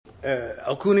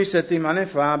Alcune settimane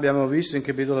fa abbiamo visto in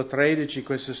capitolo 13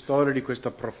 questa storia di questo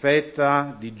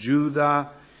profeta di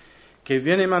Giuda che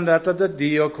viene mandata da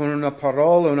Dio con una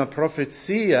parola, una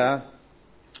profezia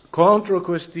contro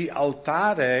questi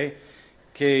altari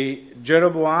che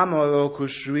Geroboamo aveva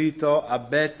costruito a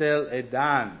Betel e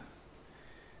Dan.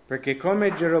 Perché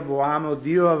come Geroboamo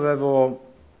Dio aveva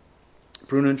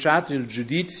pronunciato il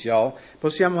giudizio,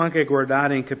 possiamo anche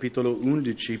guardare in capitolo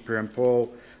 11 per un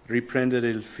po' riprendere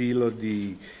il filo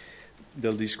del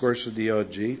discorso di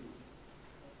oggi.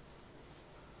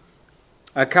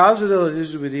 A causa della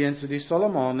disobbedienza di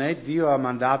Solomone, Dio ha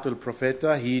mandato il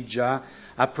profeta Ahija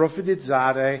a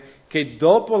profetizzare che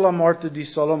dopo la morte di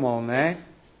Solomone,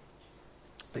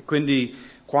 e quindi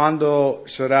quando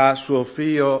sarà suo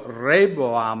figlio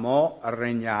Rehoboamo a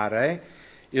regnare,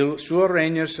 il suo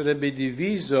regno sarebbe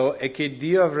diviso e che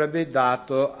Dio avrebbe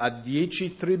dato a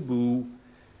 10 tribù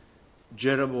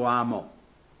Geroboamo.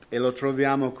 E lo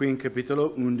troviamo qui in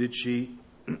capitolo 11,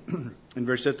 in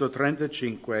versetto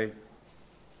 35.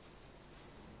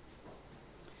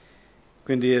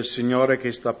 Quindi è il Signore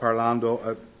che sta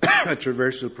parlando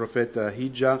attraverso il profeta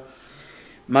Ahija.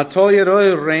 Ma toglierò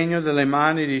il regno dalle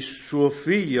mani di suo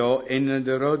figlio e ne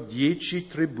darò 10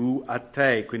 tribù a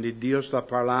te. Quindi Dio sta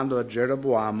parlando a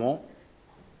Geroboamo.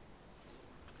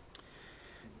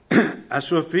 A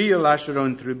suo figlio lascerò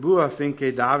in tribù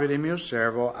affinché Davide mio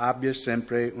servo abbia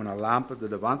sempre una lampada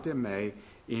davanti a me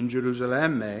in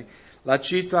Gerusalemme, la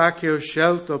città che ho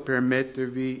scelto per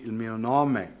mettervi il mio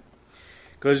nome.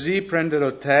 Così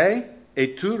prenderò te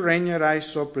e tu regnerai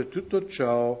sopra tutto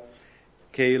ciò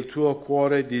che il tuo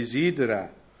cuore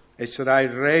desidera e sarai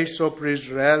re sopra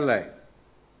Israele.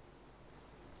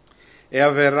 E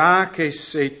avverrà che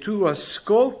se tu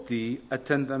ascolti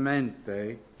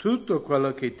attentamente tutto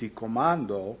quello che ti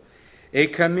comando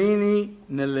e cammini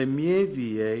nelle mie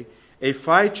vie e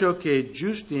fai ciò che è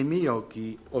giusto ai miei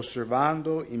occhi,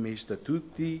 osservando i miei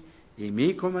statuti e i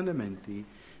miei comandamenti,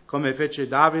 come fece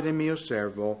Davide mio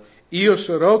servo, io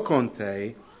sarò con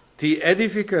te, ti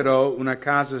edificherò una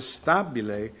casa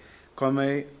stabile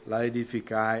come la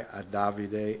edificai a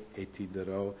Davide e ti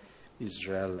darò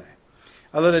Israele.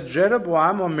 Allora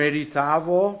Geroboamo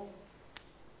meritava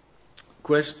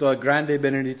questa grande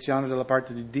benedizione dalla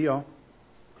parte di Dio?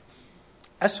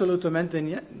 Assolutamente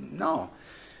no.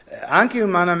 Anche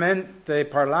umanamente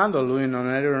parlando, lui non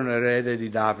era un erede di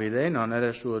Davide, non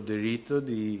era suo diritto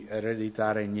di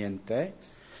ereditare niente,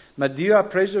 ma Dio ha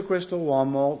preso questo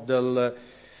uomo,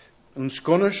 un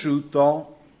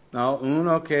sconosciuto, no?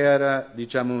 Uno che era,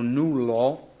 diciamo, un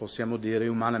nullo, possiamo dire,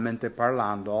 umanamente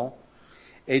parlando,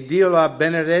 e Dio lo ha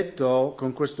benedetto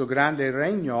con questo grande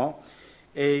regno,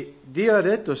 e Dio ha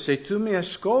detto, se tu mi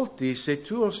ascolti, se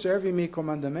tu osservi i miei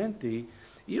comandamenti,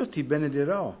 io ti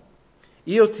benedirò,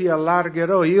 io ti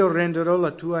allargherò, io renderò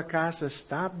la tua casa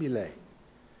stabile.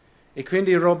 E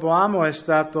quindi Geroboamo,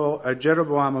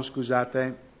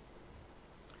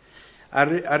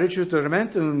 ha ricevuto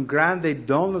veramente un grande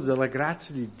dono della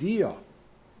grazia di Dio.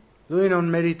 Lui non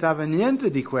meritava niente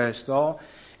di questo,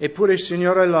 eppure il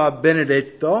Signore lo ha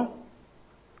benedetto.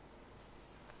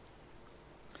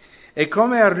 E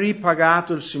come ha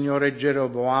ripagato il Signore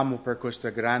Geroboamo per questa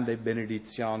grande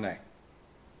benedizione?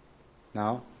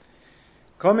 No?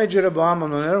 Come Geroboamo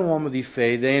non era un uomo di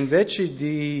fede, invece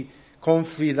di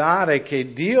confidare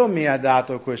che Dio mi ha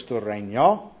dato questo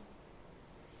regno,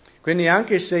 quindi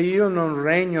anche se io non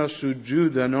regno su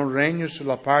Giuda, non regno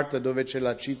sulla parte dove c'è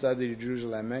la città di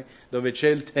Gerusalemme, dove c'è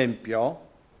il Tempio,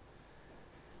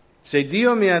 se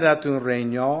Dio mi ha dato un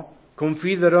regno,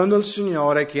 confiderò nel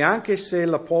Signore che anche se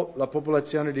la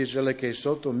popolazione di Israele che è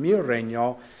sotto il mio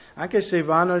regno, anche se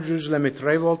vanno a Gerusalemme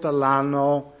 3 volte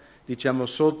all'anno, diciamo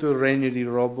sotto il regno di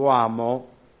Roboamo,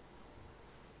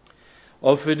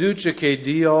 ho fiducia che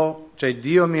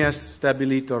Dio mi ha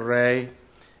stabilito re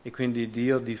e quindi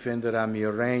Dio difenderà il mio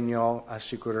regno,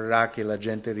 assicurerà che la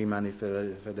gente rimane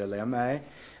fedele a me.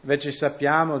 Invece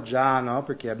sappiamo già, no,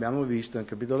 perché abbiamo visto in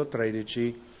capitolo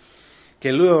 13,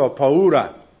 che lui aveva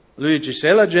paura. Lui dice,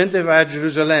 se la gente va a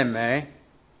Gerusalemme,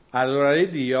 allora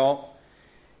Dio,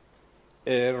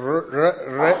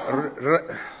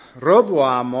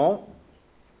 Roboamo,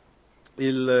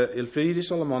 il figlio di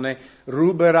Solomone,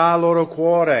 ruberà il loro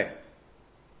cuore.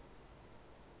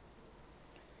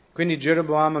 Quindi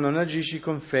Geroboamo non agisce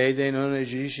con fede, non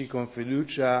agisce con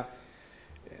fiducia,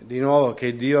 di nuovo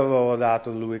che Dio aveva dato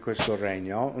a lui questo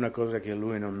regno, una cosa che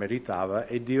lui non meritava,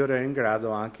 e Dio era in grado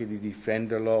anche di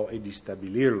difenderlo e di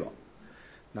stabilirlo.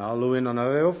 No, lui non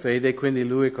aveva fede, quindi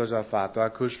lui cosa ha fatto? Ha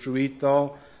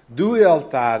costruito 2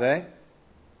 altari,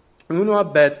 uno a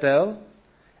Betel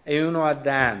e uno a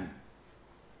Dan.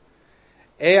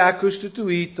 e ha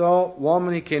costituito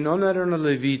uomini che non erano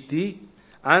leviti,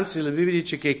 anzi la Bibbia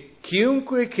dice che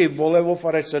chiunque che voleva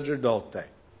fare sacerdote.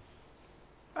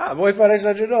 Ah, vuoi fare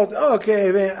sacerdote? Ok,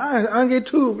 anche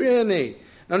tu, vieni.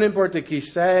 Non importa chi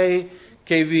sei,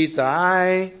 che vita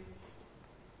hai,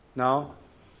 no?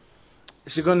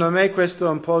 Secondo me questo è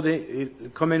un po'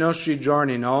 come i nostri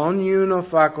giorni, no? Ognuno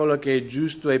fa quello che è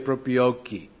giusto ai propri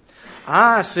occhi.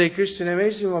 Ah, se il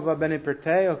cristianesimo va bene per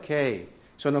te, ok,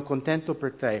 sono contento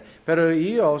per te.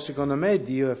 Però secondo me,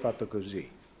 Dio è fatto così.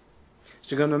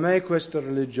 Secondo me questa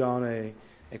religione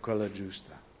è quella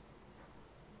giusta.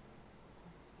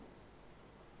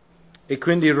 E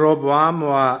quindi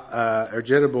Geroboamo ha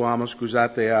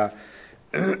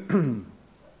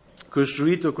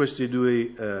costruito questi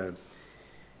due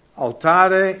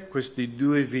altari, questi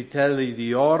due vitelli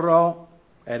di oro,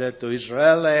 e ha detto: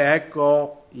 Israele,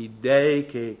 ecco il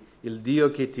Dio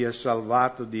che ti ha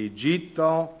salvato di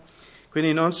Egitto.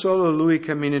 Quindi non solo lui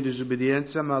cammina in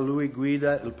disobbedienza, ma lui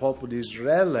guida il popolo di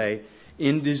Israele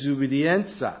in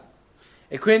disobbedienza.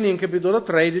 E quindi in capitolo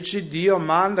 13 Dio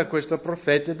manda questo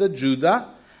profeta da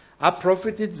Giuda a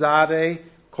profetizzare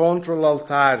contro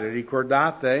l'altare.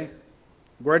 Ricordate?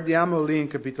 Guardiamo lì in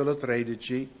capitolo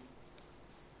 13.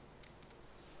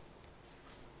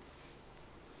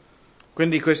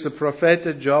 Quindi questo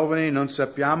profeta giovane, non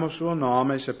sappiamo il suo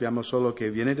nome, sappiamo solo che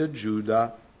viene da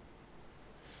Giuda.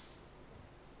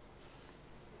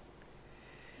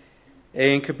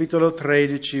 E in capitolo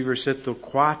 13, versetto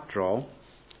 4,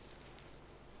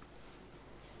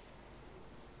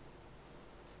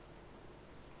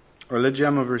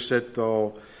 leggiamo dal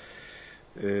versetto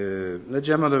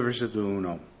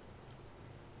 1.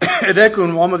 Ed ecco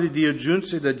un uomo di Dio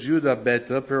giunse da Giuda a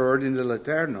Betel per ordine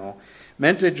dell'Eterno,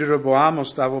 mentre Geroboamo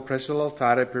stava presso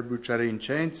l'altare per bruciare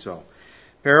incenso.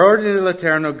 Per ordine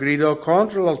dell'Eterno gridò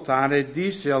contro l'altare e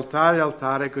disse: altare,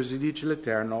 altare, così dice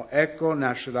l'Eterno, ecco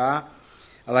nascerà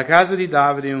alla casa di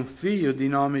Davide un figlio di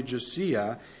nome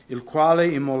Giosia, il quale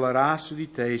immolerà su di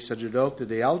te i sacerdoti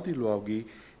dei alti luoghi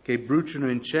che bruciano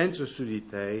incenso su di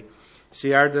te,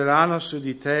 si arderanno su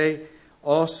di te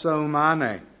ossa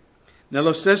umane.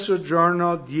 Nello stesso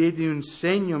giorno diedi un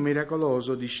segno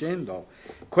miracoloso dicendo: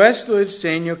 questo è il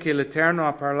segno che l'Eterno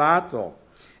ha parlato.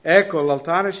 Ecco,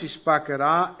 l'altare si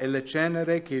spaccherà e le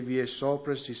cenere che vi è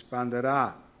sopra si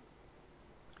spanderà.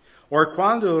 Or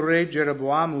quando il re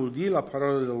Geroboamo udì la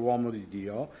parola dell'uomo di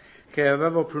Dio, che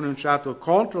aveva pronunciato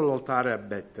contro l'altare a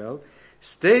Betel,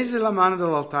 stese la mano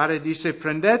dall'altare e disse: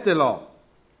 prendetelo.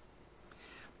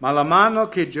 Ma la mano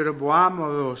che Geroboamo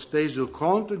aveva steso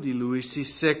contro di lui si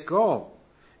seccò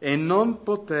e non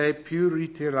poté più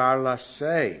ritirarla a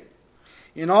sé.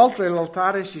 Inoltre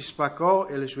l'altare si spaccò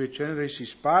e le sue ceneri si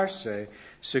sparse,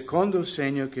 secondo il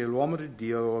segno che l'uomo di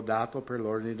Dio aveva dato per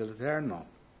l'ordine dell'Eterno.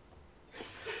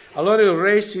 Allora il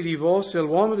re si rivolse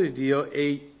all'uomo di Dio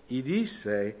e gli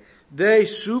disse: deh,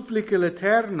 supplica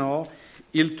l'Eterno,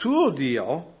 il tuo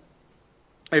Dio,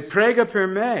 e prega per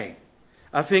me,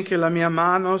 affinché la mia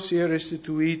mano sia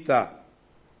restituita.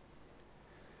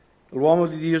 L'uomo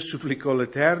di Dio supplicò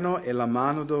l'Eterno e la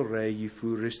mano del re gli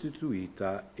fu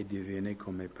restituita e divenne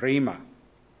come prima.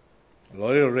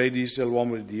 Allora il re disse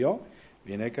all'uomo di Dio: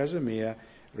 vieni a casa mia,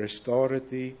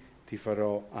 restaurati, ti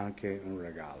farò anche un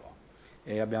regalo.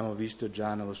 E abbiamo visto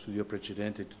già nello studio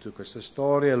precedente tutta questa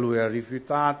storia. Lui ha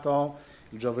rifiutato,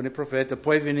 il giovane profeta,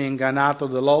 poi viene ingannato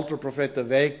dall'altro profeta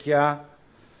vecchia.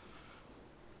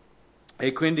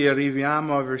 E quindi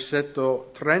arriviamo al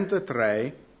versetto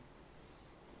 33.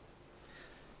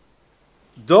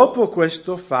 Dopo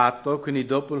questo fatto, quindi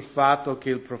dopo il fatto che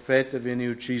il profeta viene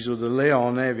ucciso dal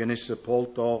leone e viene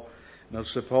sepolto nel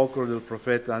sepolcro del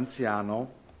profeta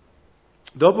anziano,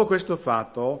 dopo questo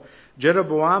fatto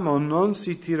Geroboamo non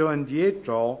si tirò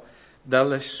indietro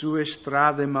dalle sue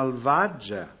strade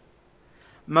malvagie,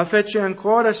 ma fece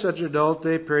ancora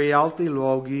sacerdote per gli alti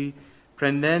luoghi,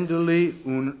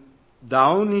 prendendoli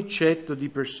da ogni ceto di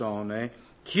persone.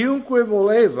 Chiunque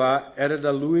voleva era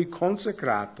da lui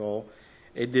consacrato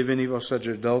e diveniva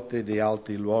sacerdote dei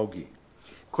alti luoghi.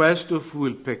 Questo fu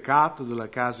il peccato della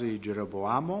casa di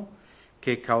Geroboamo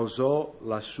che causò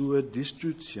la sua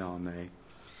distruzione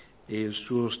e il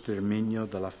suo sterminio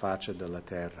dalla faccia della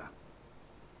terra.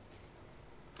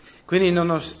 Quindi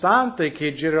nonostante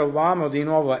che Geroboamo di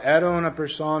nuovo era una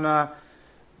persona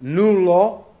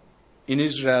nullo in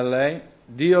Israele,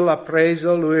 Dio l'ha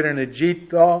preso, lui era in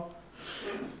Egitto,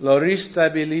 lo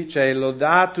ristabilì, cioè lo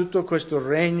dà tutto questo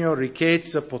regno,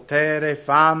 ricchezza, potere,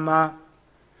 fama.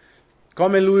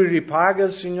 Come lui ripaga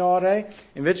il Signore,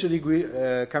 invece di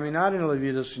camminare nella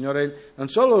via del Signore, non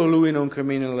solo lui non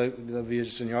cammina nella via del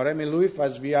Signore, ma lui fa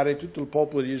sviare tutto il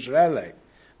popolo di Israele.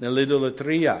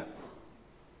 nell'idolatria.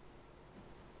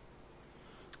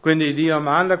 Quindi Dio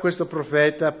manda questo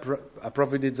profeta a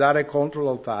profetizzare contro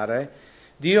l'altare.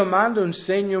 Dio manda un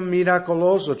segno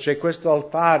miracoloso, c'è questo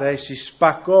altare, si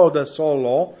spaccò da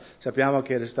solo, sappiamo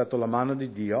che era stata la mano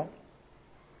di Dio,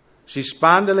 si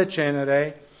spande le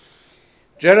cenere.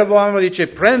 Geroboamo dice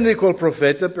prendi quel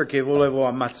profeta perché volevo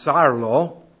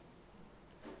ammazzarlo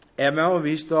e abbiamo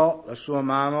visto la sua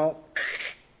mano,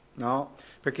 no?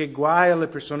 Perché guai alle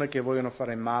persone che vogliono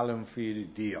fare male a un figlio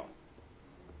di Dio.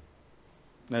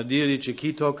 Dio dice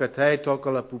chi tocca te tocca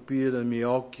la pupilla del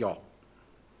mio occhio.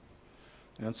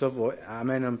 Non so voi, a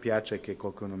me non piace che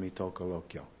qualcuno mi tocca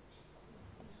l'occhio.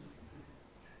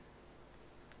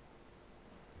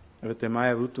 Avete mai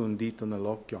avuto un dito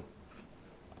nell'occhio?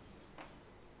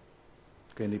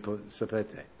 Quindi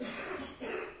sapete.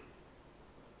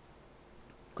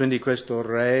 Quindi questo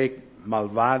re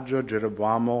malvagio,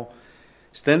 Geroboamo,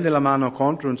 stende la mano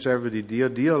contro un servo di Dio,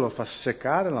 Dio lo fa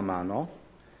seccare la mano.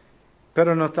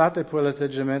 Però notate poi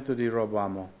l'atteggiamento di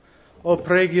Roboamo.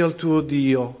 Preghi il tuo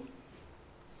Dio.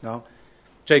 No?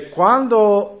 Cioè,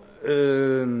 quando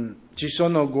ci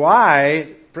sono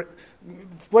guai,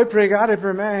 puoi pregare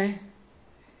per me?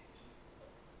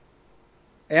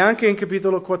 E anche in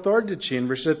capitolo 14, in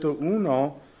versetto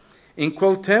 1, in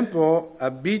quel tempo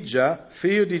Abijah,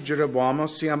 figlio di Geroboamo,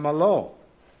 si ammalò.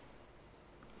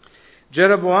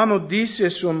 Geroboamo disse a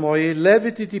sua moglie,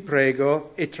 levati ti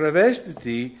prego e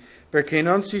travestiti perché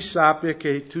non si sappia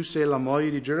che tu sei la moglie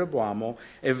di Geroboamo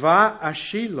e va a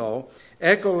Shilo.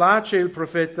 Ecco là c'è il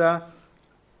profeta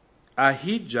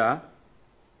Ahijah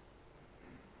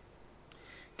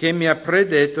che mi ha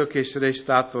predetto che sarei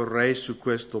stato re su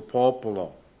questo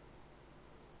popolo.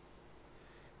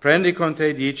 Prendi con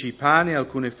te 10 pani,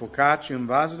 alcune focacce, un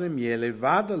vaso di miele,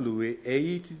 va da lui,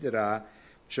 egli ti dirà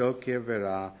ciò che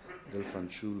avverrà del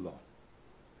fanciullo.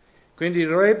 Quindi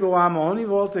Rehoboam ogni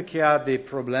volta che ha dei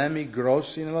problemi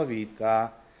grossi nella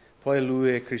vita, poi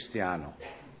lui è cristiano,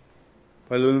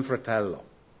 poi lui è un fratello.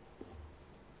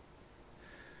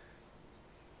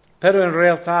 Però in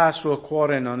realtà il suo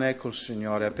cuore non è col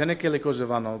Signore. Appena che le cose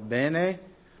vanno bene,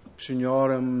 il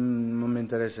Signore non mi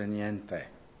interessa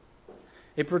niente.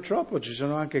 E purtroppo ci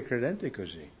sono anche credenti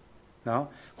così,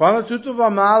 no? Quando tutto va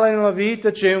male nella vita,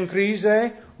 c'è un crisi,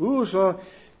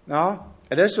 no?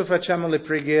 Adesso facciamo le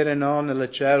preghiere, no?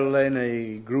 Nelle cellule,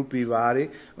 nei gruppi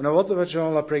vari. Una volta facciamo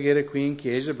la preghiera qui in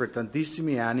chiesa per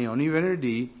tantissimi anni, ogni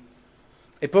venerdì.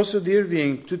 E posso dirvi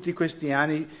in tutti questi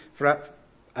anni,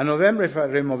 a novembre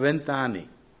faremo 20 anni,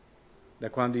 da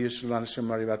quando io e Solana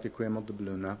siamo arrivati qui a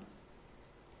Montebluna.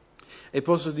 E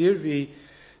posso dirvi,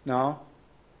 no?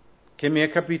 Che mi è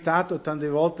capitato tante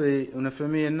volte una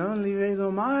famiglia, non li vedo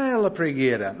mai alla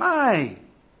preghiera, mai.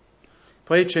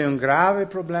 Poi c'è un grave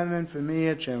problema in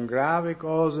famiglia, c'è un grave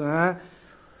cosa,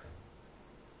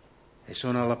 e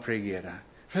sono alla preghiera.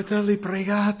 Fratelli,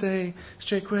 pregate,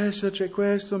 c'è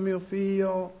questo, mio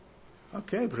figlio.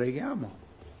 Ok, preghiamo.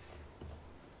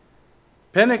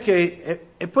 Appena che,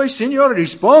 e poi il Signore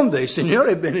risponde, il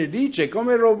Signore benedice,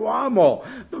 come Roboamo.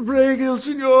 Preghi il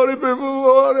Signore, per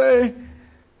favore.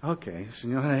 Ok, il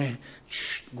Signore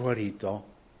guarito.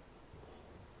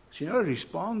 Il Signore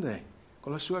risponde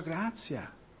con la sua grazia.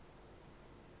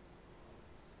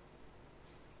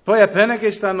 Poi appena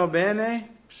che stanno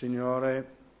bene, Signore,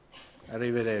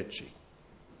 arrivederci.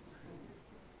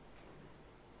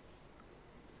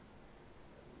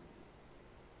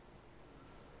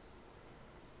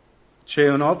 C'è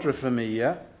un'altra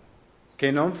famiglia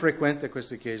che non frequenta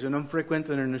questa chiesa, non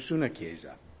frequentano nessuna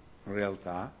chiesa, in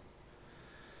realtà.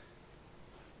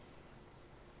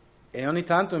 E ogni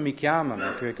tanto mi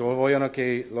chiamano, perché vogliono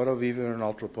che loro vivano in un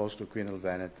altro posto qui nel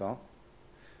Veneto.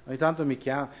 Ogni tanto mi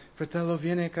chiamano, fratello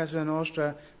vieni a casa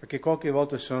nostra, perché qualche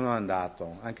volta sono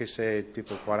andato, anche se è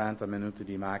tipo 40 minuti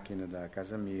di macchina da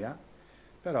casa mia.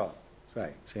 Però,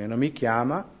 sai, se uno mi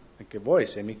chiama, anche voi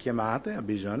se mi chiamate, ha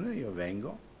bisogno, io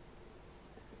vengo.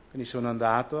 Quindi sono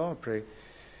andato,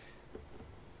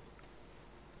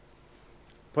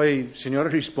 poi il Signore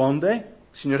risponde,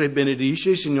 il Signore benedice,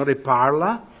 il Signore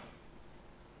parla.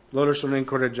 Loro sono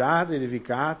incoraggiati,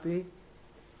 edificati.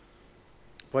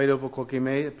 Poi dopo qualche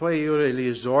mese, poi io li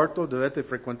esorto, dovete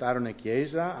frequentare una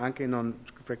chiesa, anche non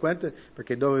frequente,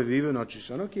 perché dove vivono ci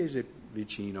sono chiese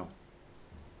vicino.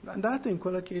 Andate in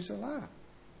quella chiesa là.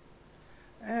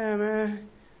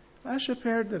 Lascia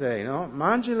perdere, no?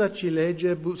 Mangi la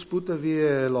ciliegia e sputa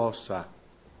via l'ossa.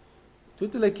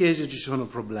 Tutte le chiese ci sono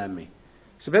problemi.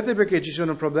 Sapete perché ci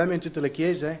sono problemi in tutte le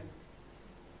chiese?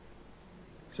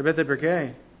 Sapete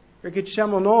perché? Perché ci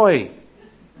siamo noi.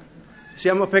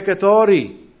 Siamo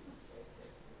peccatori.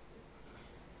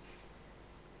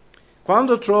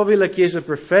 Quando trovi la Chiesa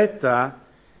perfetta,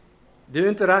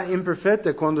 diventerà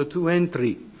imperfetta quando tu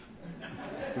entri.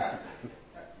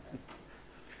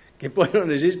 Che poi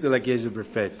non esiste la Chiesa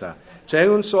perfetta. C'è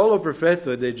un solo perfetto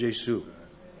ed è Gesù.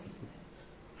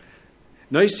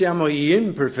 Noi siamo gli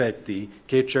imperfetti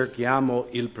che cerchiamo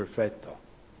il perfetto.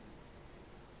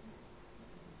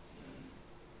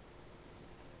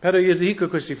 Però io dico a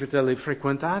questi fratelli,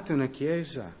 frequentate una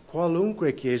chiesa,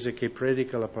 qualunque chiesa che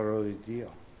predica la parola di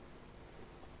Dio.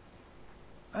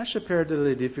 Lascia perdere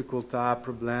le difficoltà,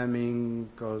 problemi,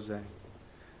 cose.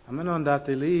 Almeno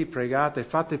andate lì, pregate,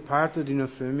 fate parte di una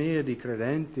famiglia di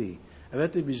credenti.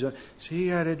 Avete bisogno... Sì,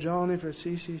 hai ragione,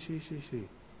 sì.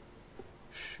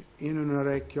 In un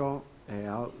orecchio e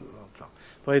all'altro.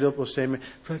 Poi dopo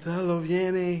fratello,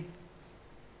 vieni.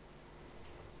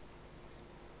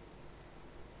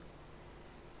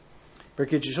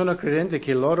 Perché ci sono credenti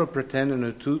che loro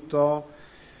pretendono tutto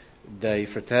dai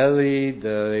fratelli,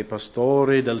 dai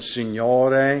pastori, dal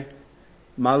Signore,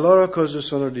 ma loro cosa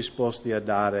sono disposti a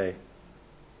dare?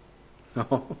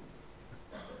 No?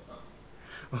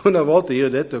 Una volta io ho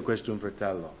detto a questo un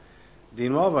fratello, di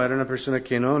nuovo era una persona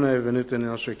che non è venuta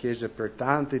nella nostra chiesa per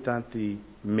tanti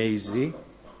mesi,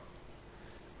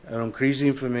 era una crisi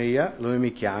in famiglia, lui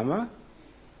mi chiama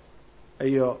e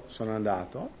io sono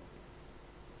andato.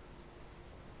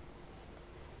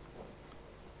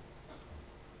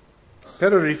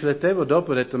 Però riflettevo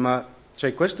dopo, ho detto, ma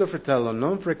questo fratello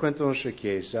non frequenta la nostra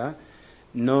chiesa,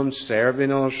 non serve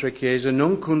nella nostra chiesa,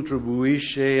 non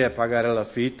contribuisce a pagare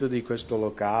l'affitto di questo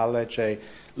locale,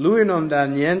 lui non dà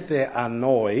niente a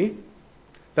noi,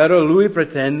 però lui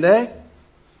pretende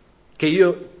che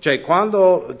io,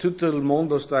 quando tutto il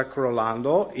mondo sta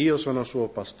crollando, io sono suo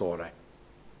pastore.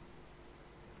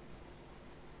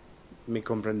 Mi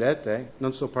comprendete?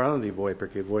 Non sto parlando di voi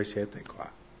perché voi siete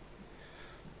qua.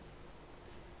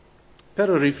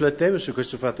 Però riflettevo su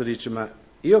questo fatto, dice, ma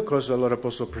io cosa allora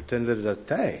posso pretendere da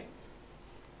te?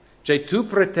 Tu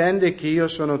pretendi che io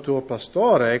sono tuo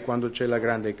pastore quando c'è la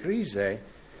grande crisi,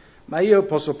 ma io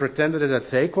posso pretendere da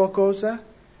te qualcosa?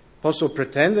 Posso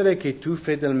pretendere che tu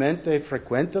fedelmente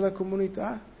frequenti la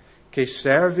comunità? Che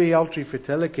servi altri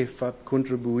fratelli, che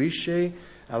contribuisci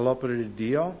all'opera di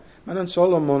Dio? Ma non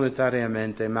solo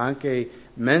monetariamente, ma anche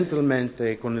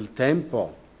mentalmente, con il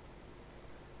tempo.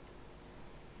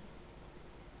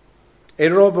 E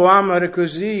Roboam era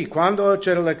così, quando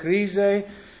c'era la crisi,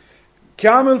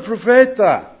 chiama il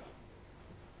profeta,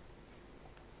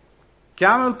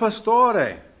 chiama il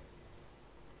pastore,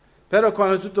 però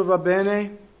quando tutto va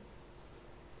bene,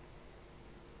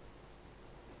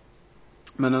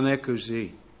 ma non è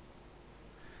così.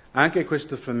 Anche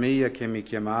questa famiglia che mi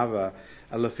chiamava,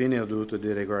 alla fine ho dovuto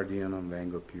dire, guardi, io non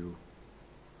vengo più.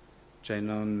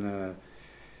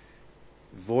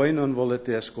 Voi non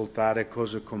volete ascoltare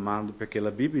cosa comando, perché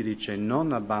la Bibbia dice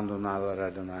non abbandonare la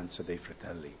radunanza dei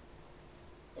fratelli.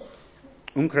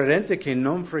 Un credente che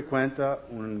non frequenta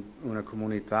una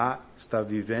comunità sta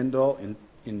vivendo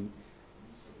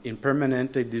in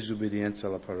permanente disobbedienza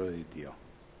alla parola di Dio.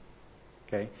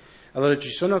 Okay? Allora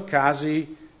ci sono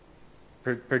casi,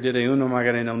 per dire uno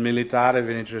magari nel militare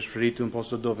viene trasferito in un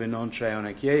posto dove non c'è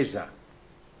una chiesa.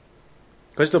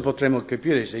 Questo potremmo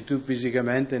capire, se tu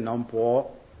fisicamente non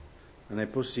è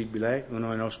possibile,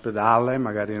 uno in ospedale,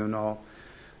 magari uno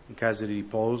in casa di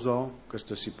riposo,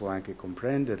 questo si può anche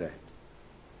comprendere.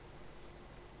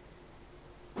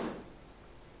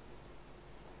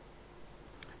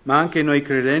 Ma anche noi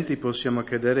credenti possiamo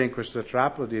cadere in questa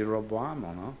trappola di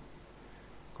Roboam, no?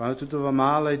 Quando tutto va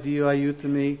male, Dio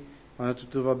aiutami, quando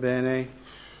tutto va bene,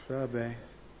 vabbè,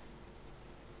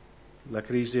 la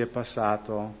crisi è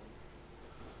passata.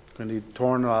 Quindi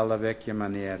torno alla vecchia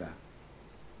maniera.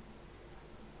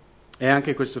 E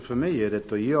anche questa famiglia ha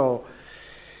detto,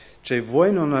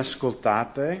 voi non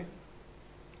ascoltate,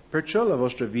 perciò la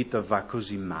vostra vita va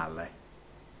così male.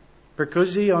 Per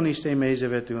così ogni 6 mesi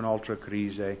avete un'altra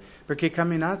crisi, perché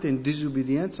camminate in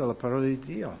disobbedienza alla parola di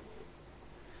Dio.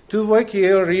 Tu vuoi che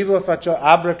io arrivo e faccio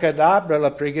abracadabra,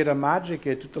 la preghiera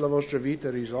magica e tutta la vostra vita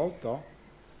è risolto?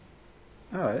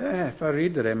 Fa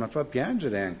ridere, ma fa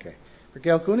piangere anche. Perché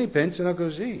alcuni pensano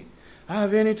così.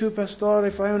 Vieni tu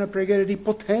pastore, fai una preghiera di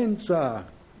potenza.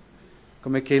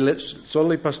 Come che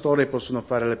solo i pastori possono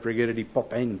fare le preghiere di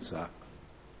potenza.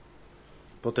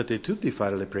 Potete tutti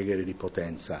fare le preghiere di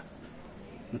potenza.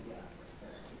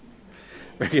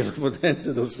 Perché la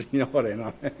potenza del Signore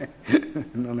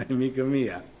non è mica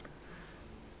mia.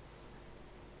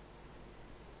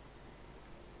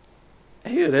 E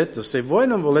io ho detto, se voi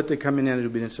non volete camminare in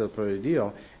obbedienza alla parola di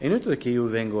Dio, è inutile che io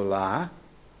vengo là,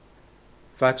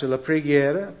 faccia la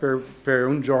preghiera per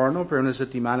un giorno, per una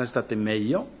settimana state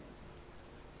meglio.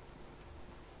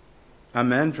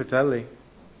 Amen, fratelli.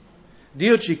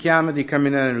 Dio ci chiama di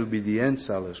camminare in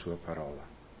ubbidienza alla sua parola.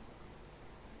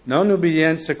 Non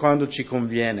ubbidienza quando ci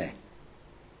conviene.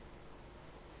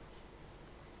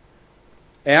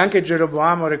 E anche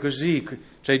Geroboamo era così,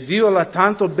 cioè Dio l'ha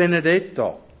tanto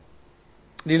benedetto.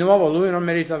 Di nuovo, lui non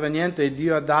meritava niente e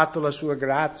Dio ha dato la sua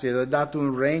grazia, gli ha dato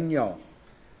un regno.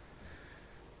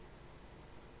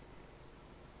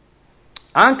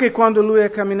 Anche quando lui ha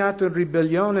camminato in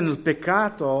ribellione, nel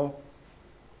peccato,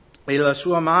 e la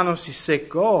sua mano si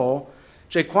seccò,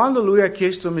 cioè quando lui ha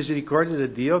chiesto misericordia da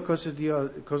Dio,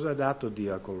 cosa ha dato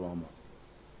Dio a quell'uomo?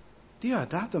 Dio ha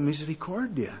dato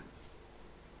misericordia.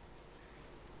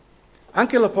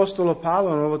 Anche l'Apostolo Paolo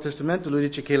nel Nuovo Testamento lui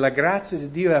dice che la grazia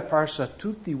di Dio è apparsa a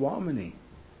tutti gli uomini.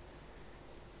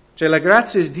 Cioè la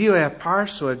grazia di Dio è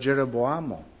apparsa a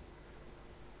Geroboamo.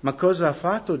 Ma cosa ha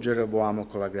fatto Geroboamo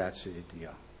con la grazia di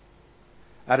Dio?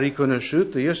 Ha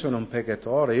riconosciuto, io sono un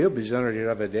peccatore, io ho bisogno di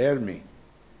ravvedermi.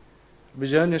 Ho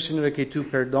bisogno, Signore, che tu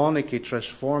perdoni, che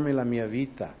trasformi la mia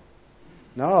vita.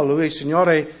 No, lui,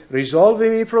 Signore, risolvi i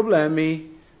miei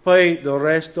problemi, poi del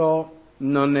resto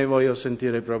non ne voglio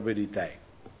sentire proprio di te.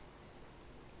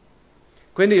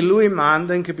 Quindi lui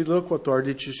manda in capitolo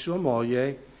 14 sua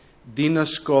moglie di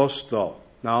nascosto,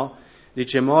 no?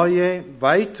 Dice, moglie,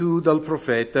 vai tu dal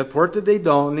profeta, porta dei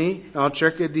doni, no?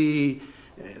 Cerca di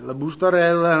la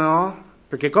bustarella, no?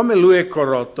 Perché come lui è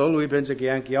corrotto, lui pensa che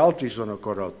anche altri sono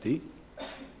corrotti.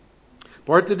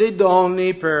 Porta dei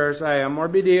doni per, sai,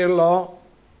 ammorbidirlo,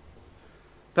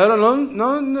 però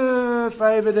non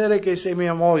fai vedere che sei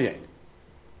mia moglie.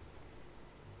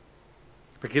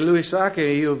 Perché lui sa che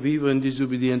io vivo in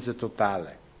disubbidienza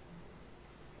totale.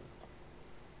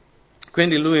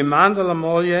 Quindi lui manda la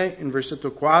moglie, in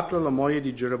versetto 4, la moglie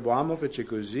di Geroboamo fece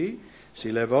così,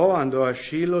 si levò, andò a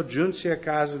Shilo, giunse a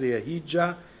casa di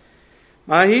Ahijah,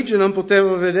 ma Ahijah non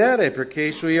poteva vedere perché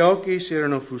i suoi occhi si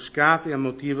erano offuscati a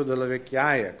motivo della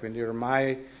vecchiaia, quindi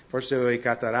ormai forse aveva i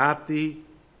catarati,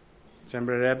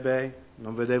 sembrerebbe,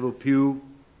 non vedevo più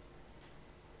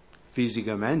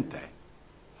fisicamente.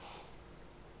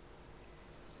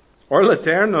 Or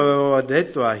l'Eterno aveva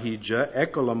detto a Ahijah,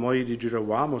 ecco la moglie di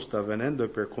Geroboamo sta venendo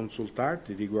per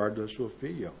consultarti riguardo al suo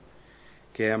figlio,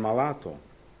 che è malato.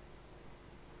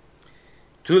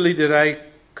 Tu gli dirai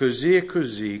così e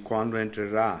così quando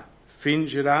entrerà,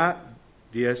 fingirà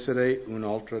di essere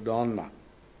un'altra donna.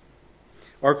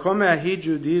 Or come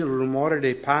Ahijah udì il rumore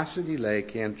dei passi di lei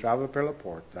che entrava per la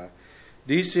porta,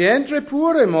 disse, entra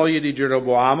pure, moglie di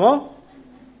Geroboamo.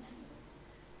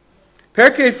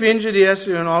 Perché fingi di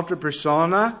essere un'altra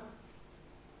persona?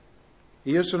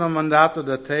 Io sono mandato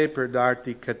da te per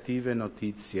darti cattive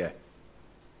notizie.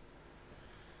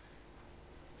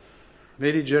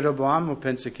 Vedi, Geroboamo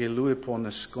pensa che lui può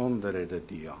nascondere da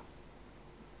Dio.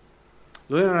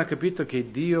 Lui non ha capito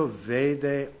che Dio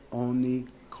vede ogni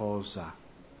cosa.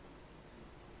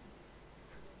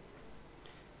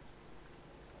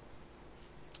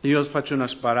 Io faccio una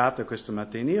sparata questa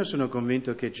mattina. Io sono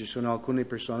convinto che ci sono alcune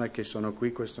persone che sono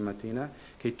qui questa mattina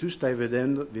che tu stai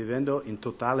vivendo in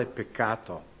totale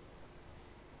peccato.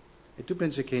 E tu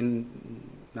pensi che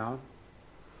no?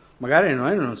 Magari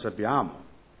noi non sappiamo.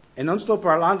 E non sto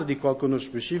parlando di qualcuno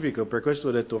specifico, per questo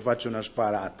ho detto faccio una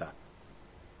sparata.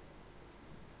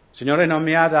 Il Signore non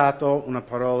mi ha dato una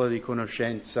parola di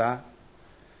conoscenza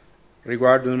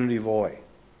riguardo uno di voi.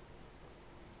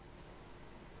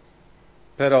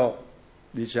 Però,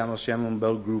 diciamo, siamo un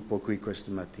bel gruppo qui questa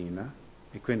mattina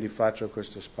e quindi faccio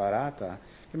questa sparata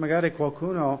che magari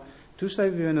qualcuno, tu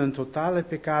stai vivendo in totale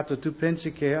peccato, tu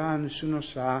pensi che nessuno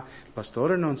sa, il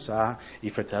pastore non sa, i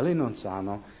fratelli non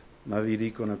sanno, ma vi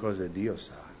dico una cosa, Dio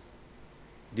sa.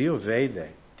 Dio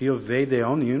vede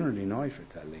ognuno di noi,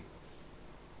 fratelli.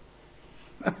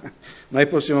 Noi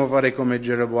possiamo fare come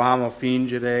Geroboamo,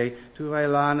 fingere, tu vai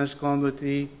là,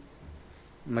 nasconditi,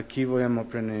 ma chi vogliamo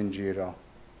prendere in giro?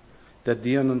 Da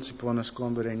Dio non si può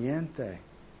nascondere niente.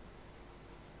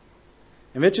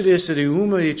 Invece di essere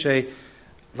umili, dice,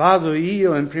 vado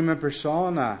io in prima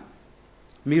persona,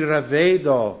 mi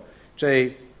ravvedo,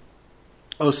 cioè,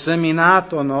 ho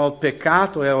seminato il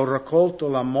peccato e ho raccolto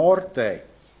la morte.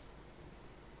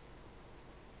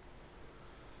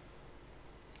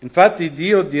 Infatti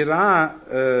Dio dirà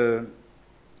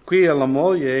qui alla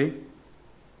moglie,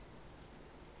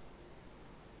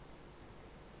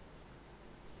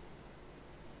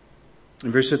 in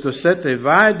versetto 7,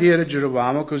 vai a dire a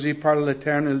Geroboamo, così parla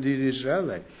l'Eterno, il Dio di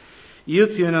Israele. Io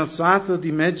ti ho innalzato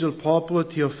di mezzo al popolo,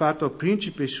 ti ho fatto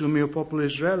principe sul mio popolo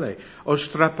Israele. Ho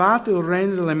strappato il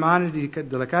regno dalle mani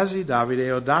della casa di Davide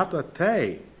e ho dato a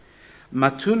te.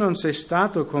 Ma tu non sei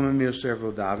stato come il mio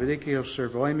servo Davide, che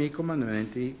osservò i miei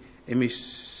comandamenti e mi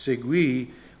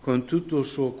seguì con tutto il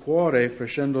suo cuore,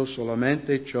 facendo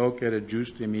solamente ciò che era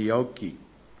giusto ai miei occhi.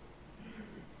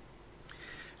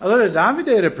 Allora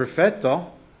Davide era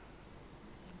perfetto?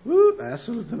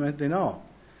 Assolutamente no.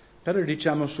 Però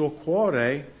diciamo il suo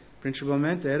cuore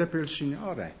principalmente era per il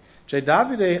Signore. Cioè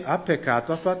Davide ha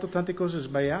peccato, ha fatto tante cose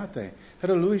sbagliate,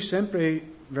 però lui sempre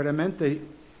veramente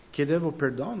chiedeva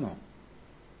perdono,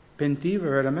 pentiva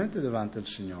veramente davanti al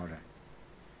Signore.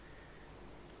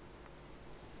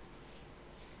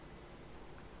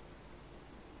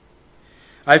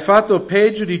 Hai fatto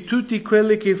peggio di tutti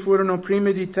quelli che furono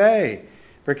prima di te,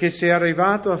 perché sei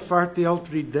arrivato a farti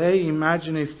altri dei,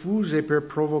 immagini fuse per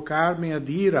provocarmi ad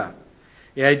ira,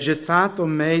 e hai gettato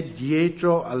me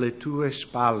dietro alle tue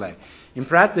spalle. In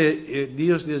pratica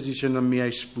Dio sta dicendo: mi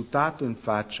hai sputato in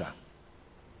faccia.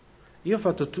 Io ho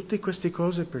fatto tutte queste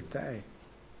cose per te.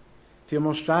 Ti ho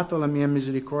mostrato la mia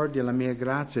misericordia, la mia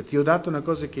grazia, ti ho dato una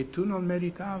cosa che tu non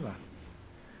meritava.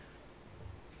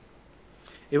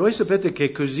 E voi sapete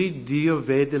che così Dio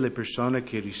vede le persone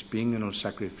che respingono il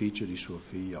sacrificio di suo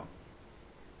figlio.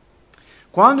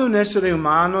 Quando un essere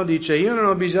umano dice: io non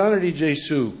ho bisogno di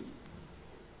Gesù,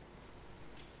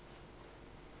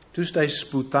 tu stai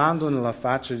sputando nella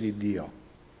faccia di Dio.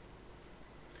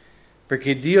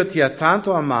 Perché Dio ti ha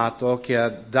tanto amato che ha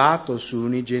dato il suo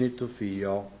unigenito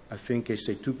figlio affinché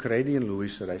se tu credi in Lui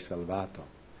sarai salvato.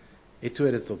 E tu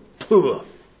hai detto: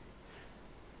 puh!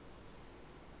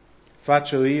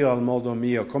 Faccio io al modo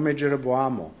mio, come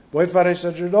Geroboamo. Vuoi fare il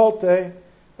sacerdote?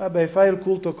 Vabbè, fai il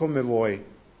culto come vuoi.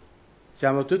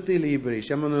 Siamo tutti liberi,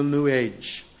 siamo nel New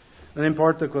Age. Non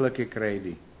importa quello che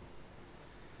credi.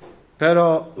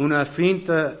 Però una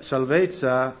finta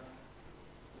salvezza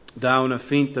dà una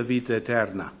finta vita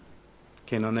eterna,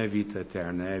 che non è vita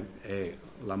eterna, è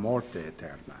la morte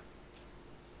eterna.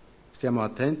 Stiamo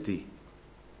attenti.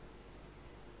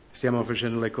 Stiamo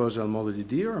facendo le cose al modo di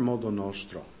Dio o al modo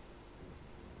nostro?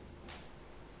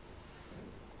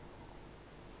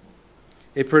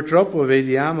 E purtroppo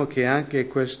vediamo che anche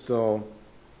questo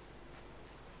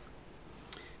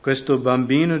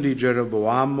bambino di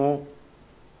Geroboamo,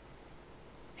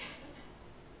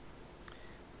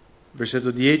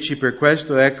 versetto 10, per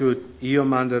questo ecco io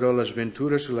manderò la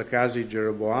sventura sulla casa di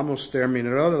Geroboamo,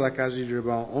 sterminerò dalla casa di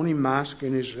Geroboamo ogni maschio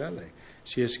in Israele,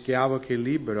 sia schiavo che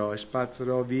libero, e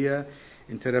spazzerò via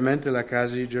interamente la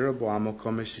casa di Geroboamo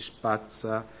come si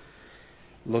spazza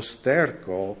lo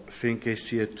sterco finché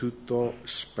sia tutto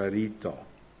sparito.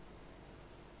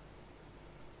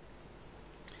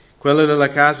 Quelle della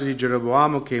casa di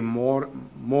Geroboamo che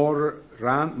moriranno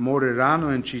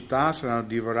in città saranno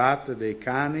divorate dai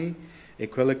cani, e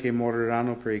quelle che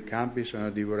moriranno per i campi saranno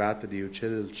divorate di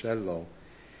uccelli del cielo,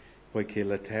 poiché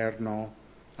l'Eterno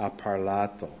ha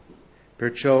parlato.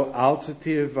 Perciò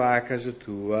alzati e vai a casa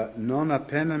tua, non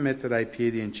appena metterai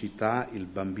piedi in città il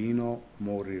bambino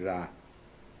morirà.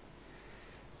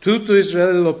 Tutto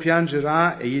Israele lo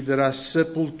piangerà e gli darà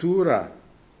sepoltura.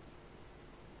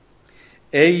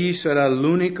 Egli sarà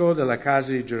l'unico della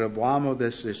casa di Geroboamo ad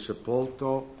essere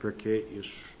sepolto, perché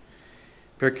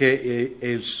è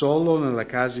il solo nella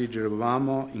casa di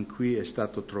Geroboamo in cui è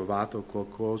stato trovato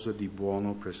qualcosa di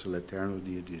buono presso l'Eterno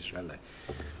Dio di Israele.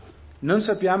 Non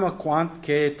sappiamo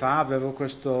che età aveva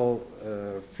questo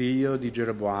figlio di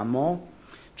Geroboamo.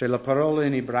 Cioè la parola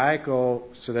in ebraico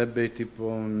sarebbe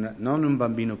tipo non un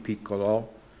bambino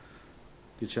piccolo,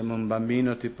 diciamo un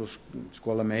bambino tipo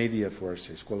scuola media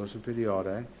forse, scuola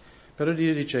superiore, però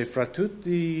Dio dice fra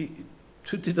tutti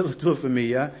della tua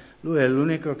famiglia, lui è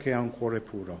l'unico che ha un cuore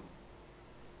puro.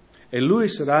 E lui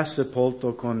sarà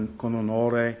sepolto con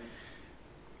onore,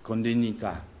 con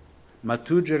dignità. Ma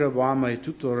tu, Geroboamo, e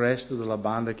tutto il resto della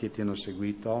banda che ti hanno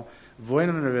seguito, voi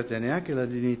non avete neanche la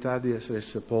dignità di essere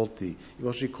sepolti. I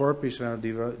vostri corpi saranno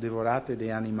divorati dai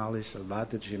animali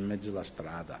selvatici in mezzo alla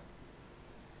strada.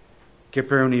 Che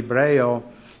per un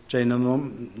ebreo, cioè nel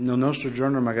nostro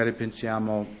giorno magari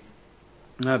pensiamo,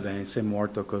 vabbè, sei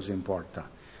morto, cosa importa?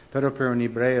 Però per un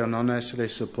ebreo non essere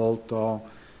sepolto,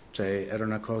 cioè era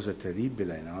una cosa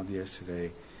terribile, no? Di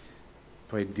essere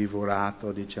poi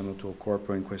divorato, diciamo, il tuo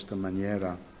corpo in questa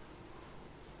maniera.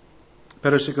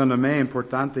 Però secondo me è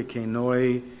importante che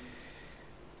noi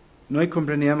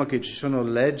comprendiamo che ci sono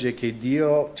leggi che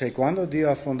Dio, cioè quando Dio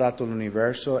ha fondato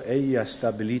l'universo, Egli ha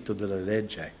stabilito delle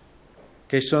leggi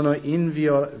che sono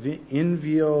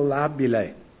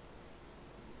inviolabili.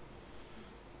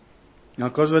 No,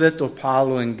 cosa ha detto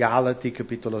Paolo in Galati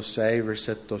capitolo 6,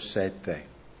 versetto 7?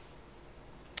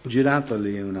 Girato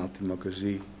lì un attimo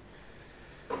così.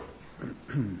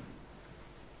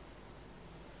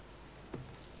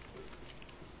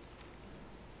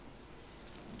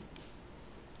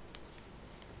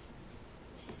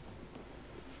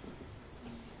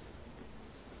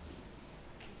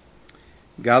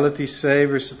 Galati 6,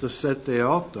 versetto 7 e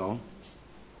 8.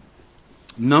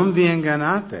 Non vi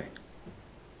ingannate,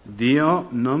 Dio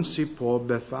non si può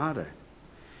beffare,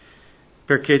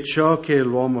 perché ciò che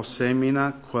l'uomo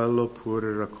semina, quello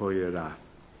pure raccoglierà.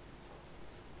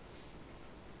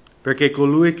 Perché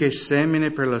colui che semina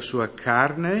per la sua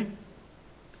carne,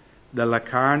 dalla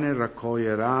carne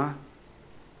raccoglierà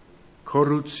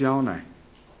corruzione,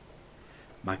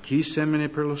 ma chi semina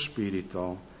per lo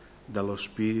Spirito, dallo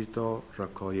Spirito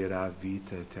raccoglierà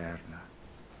vita eterna.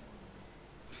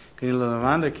 Quindi la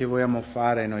domanda che vogliamo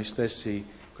fare noi stessi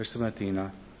questa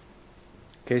mattina: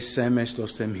 che seme sto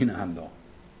seminando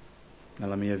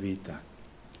nella mia vita?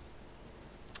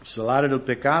 Il salario del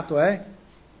peccato è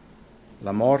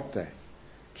la morte.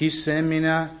 Chi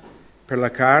semina per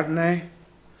la carne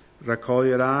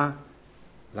raccoglierà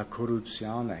la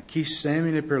corruzione. Chi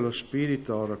semina per lo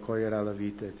Spirito raccoglierà la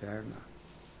vita eterna.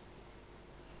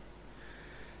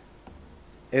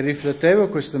 E riflettevo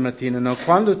questa mattina, no?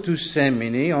 Quando tu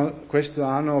semini, questo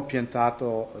anno ho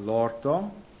piantato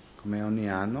l'orto, come ogni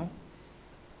anno.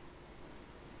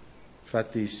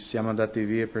 Infatti siamo andati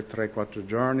via per 3-4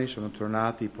 giorni, sono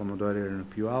tornati, i pomodori erano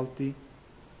più alti,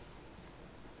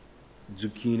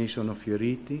 zucchini sono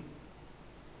fioriti.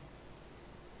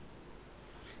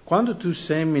 Quando tu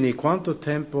semini, quanto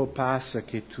tempo passa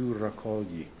che tu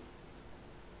raccogli?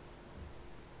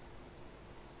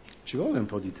 Ci vuole un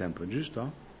po' di tempo,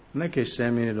 giusto? Non è che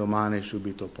semini domani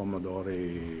subito pomodori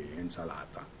e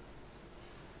insalata.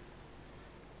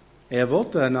 E a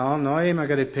volte no, noi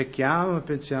magari pecchiamo e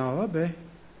pensiamo, vabbè,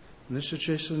 non è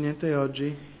successo niente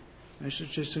oggi, non è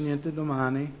successo niente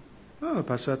domani. Oh, è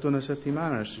passata una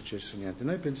settimana, non è successo niente.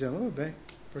 Noi pensiamo, vabbè,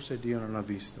 forse Dio non ha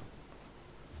visto.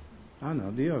 Ah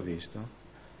no, Dio ha visto.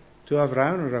 Tu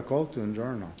avrai una raccolta un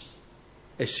giorno,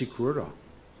 è sicuro,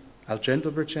 al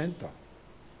 100%.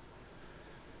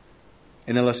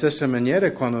 E nella stessa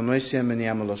maniera, quando noi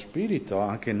seminiamo lo Spirito,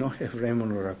 anche noi avremo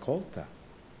una raccolta.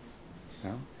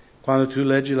 No? Quando tu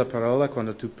leggi la parola,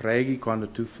 quando tu preghi, quando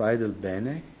tu fai del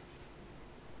bene,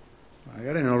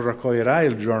 magari non raccoglierai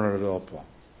il giorno dopo.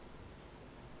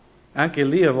 Anche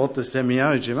lì a volte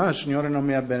seminiamo e dici, ma il Signore non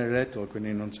mi ha benedetto,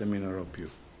 quindi non seminerò più.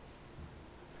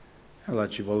 Allora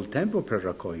ci vuole tempo per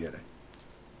raccogliere.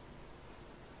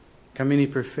 Cammini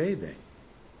per fede.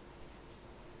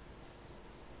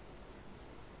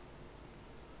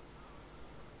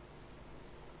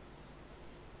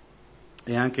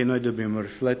 E anche noi dobbiamo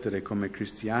riflettere come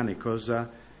cristiani cosa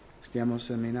stiamo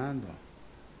seminando.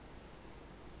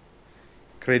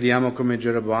 Crediamo come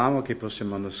Geroboamo che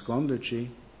possiamo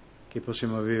nasconderci, che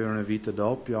possiamo vivere una vita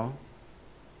doppia?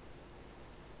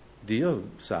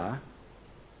 Dio sa,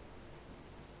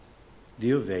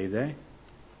 Dio vede.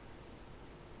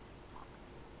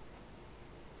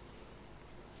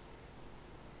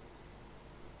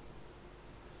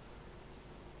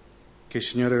 Che il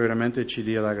Signore veramente ci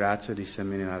dia la grazia di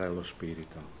seminare lo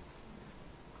Spirito.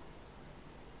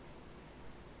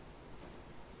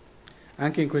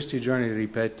 Anche in questi giorni,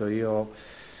 ripeto, io ho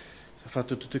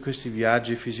fatto tutti questi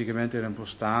viaggi, fisicamente ero un po'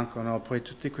 stanco, no? Poi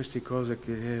tutte queste cose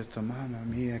che ho detto, mamma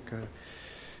mia,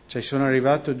 cioè sono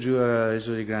arrivato giù a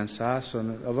Isola di Gran Sasso,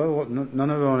 non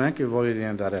avevo neanche voglia di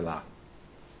andare là.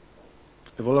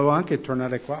 E volevo anche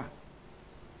tornare qua.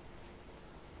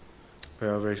 Per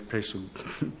aver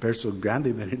perso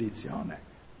grande benedizione.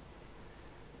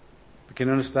 Perché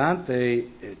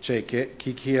nonostante cioè,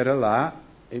 chi era là,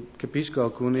 e capisco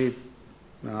alcuni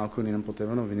non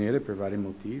potevano venire per vari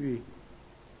motivi,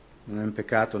 non è un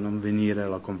peccato non venire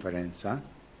alla conferenza,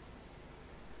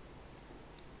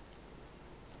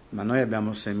 ma noi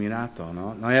abbiamo seminato,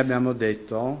 no? Noi abbiamo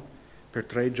detto, per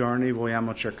 3 giorni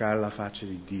vogliamo cercare la faccia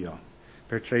di Dio,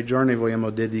 per 3 giorni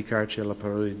vogliamo dedicarci alla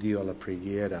parola di Dio, alla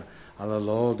preghiera, alla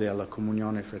lode, alla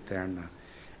comunione fraterna.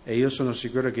 E io sono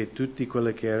sicuro che tutti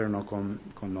quelli che erano con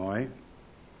noi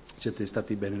siete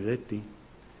stati benedetti,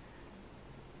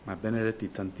 ma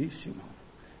benedetti tantissimo,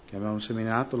 che abbiamo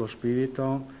seminato lo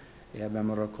Spirito e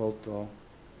abbiamo raccolto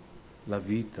la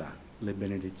vita, le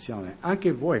benedizioni.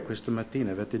 Anche voi questa mattina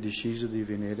avete deciso di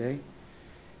venire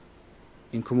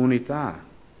in comunità.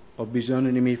 Ho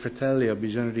bisogno dei miei fratelli, ho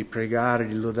bisogno di pregare,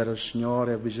 di lodare il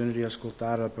Signore, ho bisogno di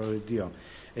ascoltare la parola di Dio.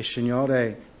 E il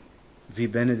Signore vi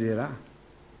benedirà.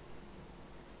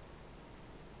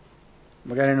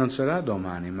 Magari non sarà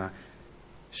domani, ma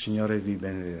il Signore vi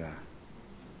benedirà.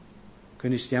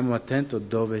 Quindi stiamo attenti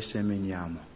dove seminiamo.